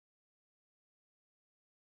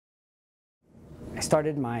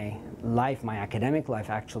started my life, my academic life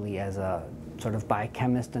actually, as a sort of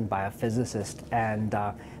biochemist and biophysicist, and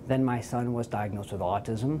then my son was diagnosed with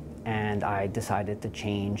autism, and I decided to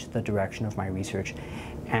change the direction of my research,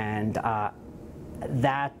 and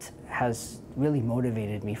that has really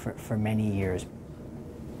motivated me for many years.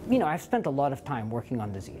 You know, I've spent a lot of time working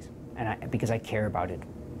on disease, and because I care about it,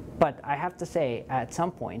 but I have to say, at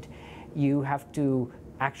some point, you have to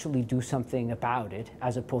actually do something about it,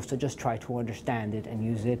 as opposed to just try to understand it and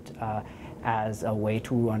use it as a way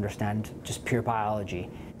to understand just pure biology.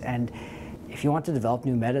 And if you want to develop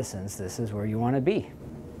new medicines, this is where you want to be.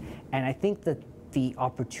 And I think that the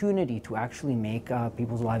opportunity to actually make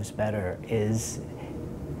people's lives better is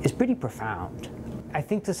pretty profound. I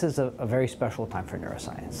think this is a very special time for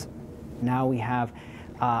neuroscience. Now we have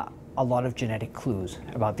a lot of genetic clues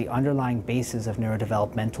about the underlying basis of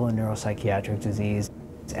neurodevelopmental and neuropsychiatric disease.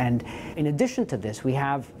 And in addition to this, we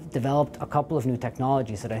have developed a couple of new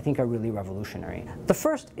technologies that I think are really revolutionary. The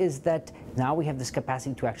first is that now we have this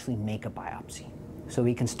capacity to actually make a biopsy. So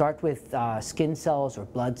we can start with skin cells or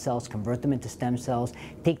blood cells, convert them into stem cells,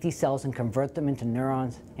 take these cells and convert them into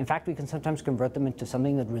neurons. In fact, we can sometimes convert them into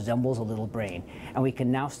something that resembles a little brain. And we can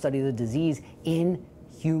now study the disease in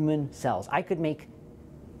human cells. I could make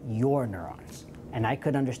your neurons, and I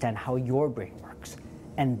could understand how your brain works.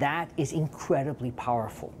 And that is incredibly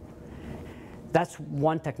powerful. That's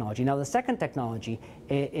one technology. Now, the second technology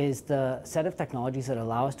is the set of technologies that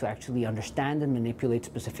allow us to actually understand and manipulate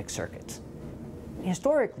specific circuits.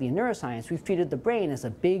 Historically, in neuroscience, we've treated the brain as a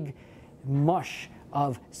big mush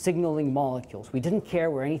of signaling molecules. We didn't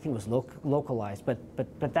care where anything was localized,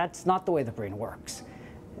 but that's not the way the brain works.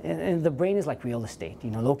 And the brain is like real estate.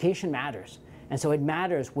 You know, location matters. And so it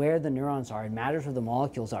matters where the neurons are, it matters where the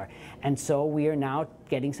molecules are. And so we are now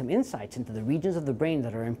getting some insights into the regions of the brain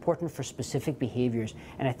that are important for specific behaviors,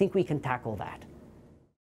 and I think we can tackle that.